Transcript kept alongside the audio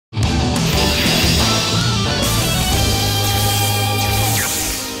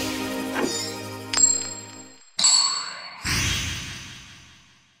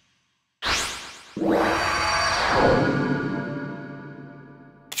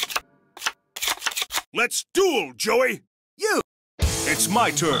Let's duel, Joey! You! It's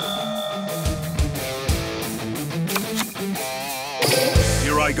my turn.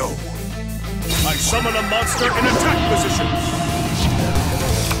 Here I go. I summon a monster in attack position.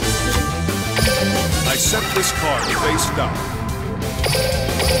 I set this card face down.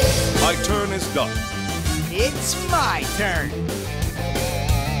 My turn is done. It's my turn.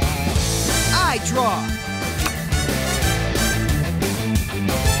 I draw.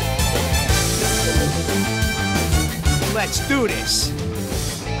 Let's do this.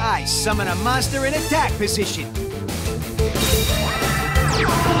 I summon a monster in attack position.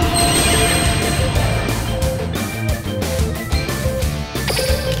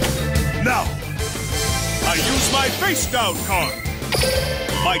 Now, I use my face down card.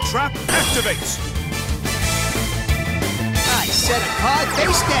 My trap activates. I set a card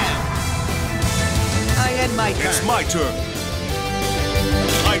face down. I end my turn. It's my turn.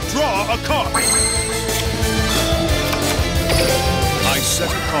 I draw a card. I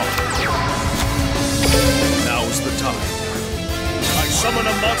set a card. Now's the time. I summon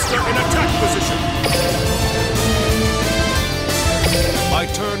a monster in attack position. My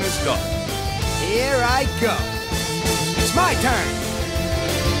turn is done. Here I go. It's my turn.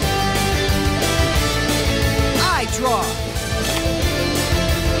 I draw.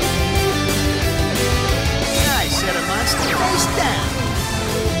 I set a monster face down.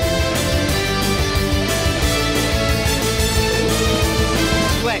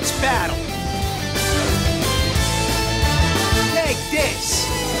 Let's battle. Take this.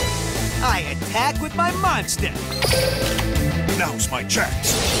 I attack with my monster. Now's my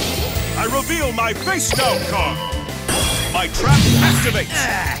chance. I reveal my face down card. My trap activates.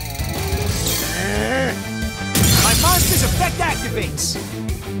 My monster's effect activates.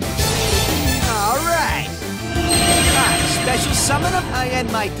 All right. I special summon him. I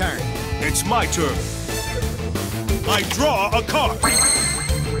end my turn. It's my turn. I draw a card.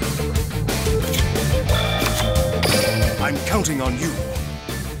 I'm counting on you.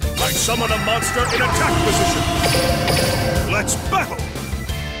 I summon a monster in attack position. Let's battle.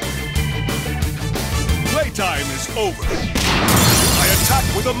 Playtime is over. I attack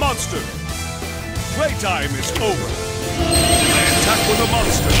with a monster. Playtime is over. I attack with a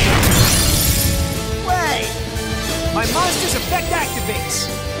monster. Wait! My monster's effect activates.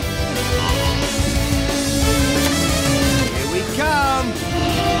 Here we come.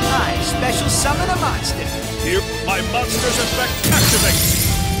 I special summon a monster. Here, my monster's effect activates.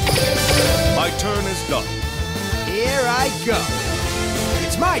 My turn is done. Here I go.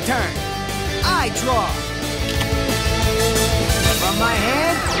 It's my turn. I draw. From my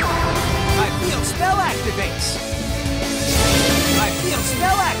hand, my field spell activates. My field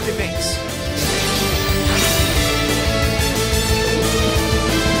spell activates.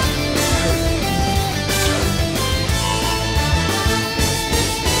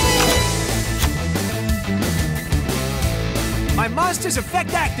 My monster's effect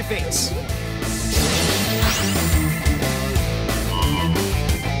activates.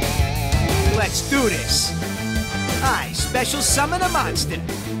 Let's do this. I special summon a monster.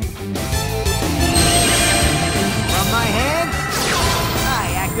 From my hand,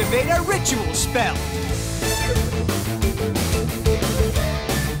 I activate a ritual spell.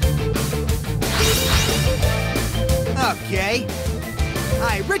 Okay.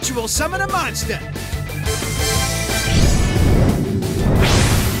 I ritual summon a monster.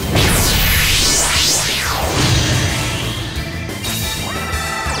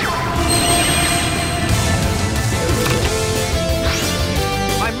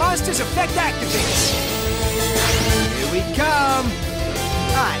 Monster's effect activates. Here we come.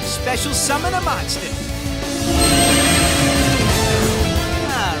 I special summon a monster.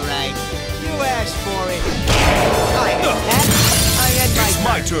 All right, you asked for it. I attack. I end my It's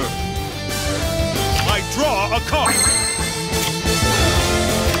my turn. I draw a card.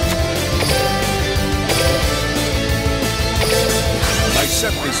 I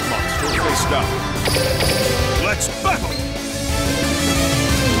set this monster face down. Let's battle.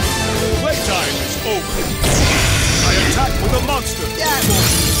 Playtime is over. I attack with a monster. That will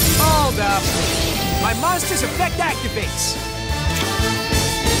hold up. My monster's effect activates.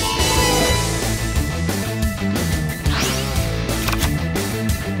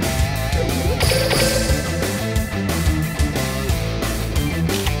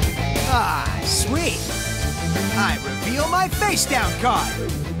 Ah, sweet. I reveal my face down card.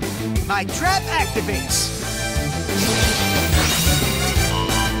 My trap activates.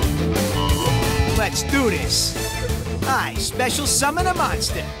 Let's do this. I special summon a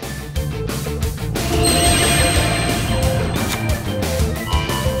monster.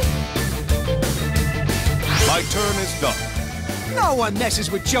 is done. No one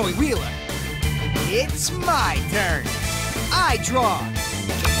messes with Joey Wheeler. It's my turn. I draw.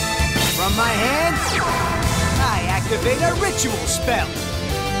 From my hand, I activate a ritual spell.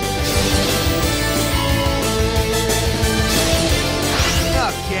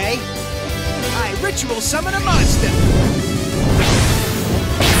 Okay. I ritual summon a monster.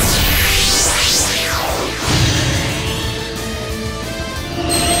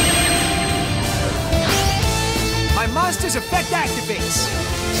 My monster's effect activates.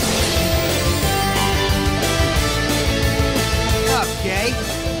 Okay.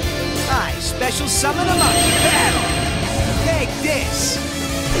 I special summon a monster. Battle. Take this.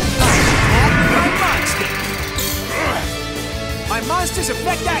 I attack my monster. My monster's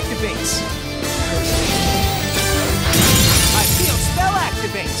effect activates. My field spell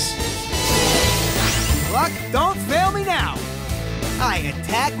activates. Luck, don't fail me now. I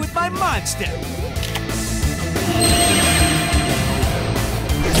attack with my monster.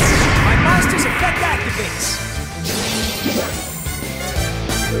 My monster's effect activates.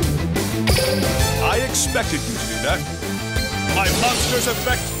 I expected you to do that. My monster's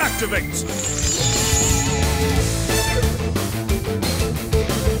effect activates.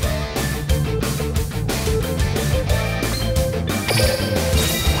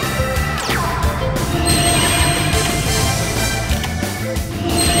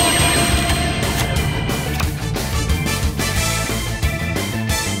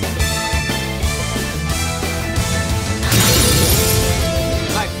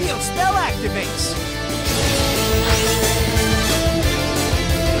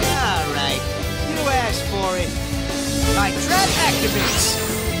 Alright, you asked for it. My trap activates.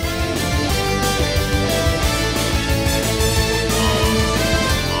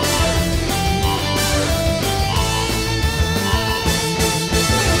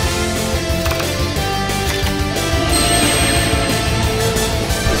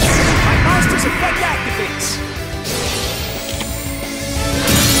 My monster's effect activates.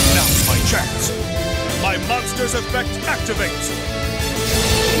 Now's my chance. My monster's effect activates.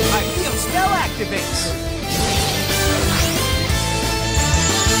 My field spell activates.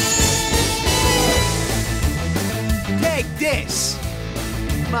 Take this.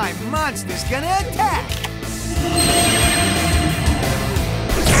 My monster's gonna attack.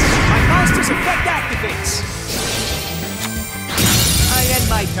 My monster's effect activates. I end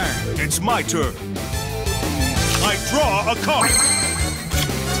my turn. It's my turn. I draw a card.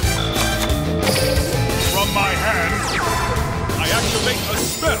 From my hand, I activate a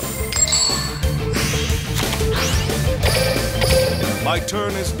spell. My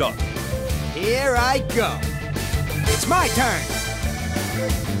turn is done. Here I go. It's my turn.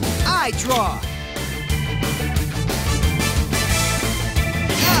 I draw.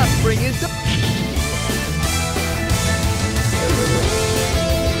 I'm bringing the...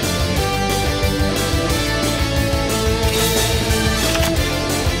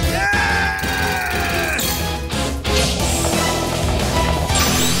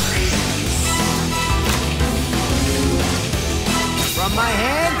 From my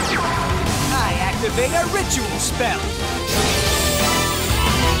hand, I activate a ritual spell.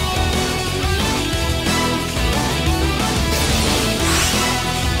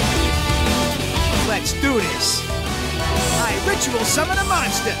 Let's do this. I ritual summon a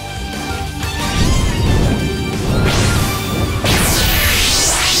monster.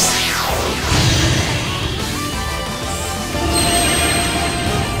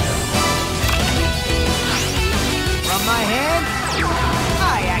 From my hand,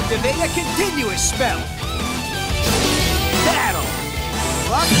 I activate a continuous spell. Battle.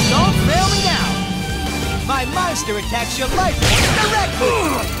 Luck, don't fail me now. My monster attacks your life points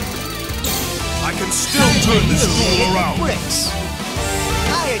directly. I can still turn this duel around. Bricks.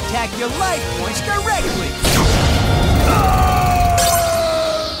 I attack your life points directly.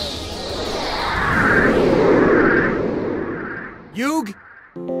 Yug,